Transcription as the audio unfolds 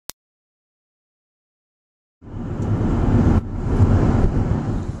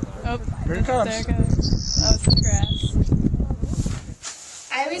it comes. There it goes. Oh, it's the grass.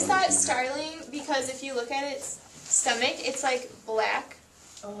 I always thought starling because if you look at its stomach, it's like black,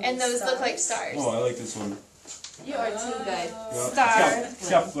 and those look like stars. Oh, I like this one. You are too good. Yeah. Star. It's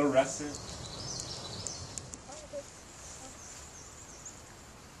got fluorescent.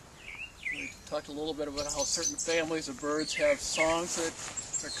 We talked a little bit about how certain families of birds have songs that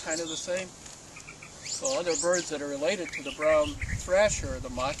are kind of the same. So other birds that are related to the brown thrasher are the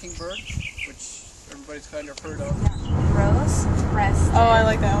mockingbird, which everybody's kind of heard of. Rose, rest. Oh, I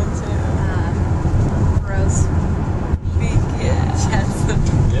like that one too. Rose.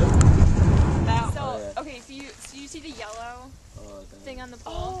 Yep. That So, one. okay, so you see the yellow thing on the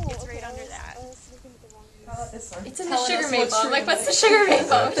pole? It's right under that. It's in the Telling sugar us maple. what I'm like, tree what's the sugar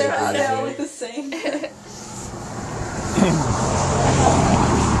maple? They all look the same.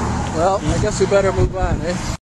 Well, I guess we better move on, eh?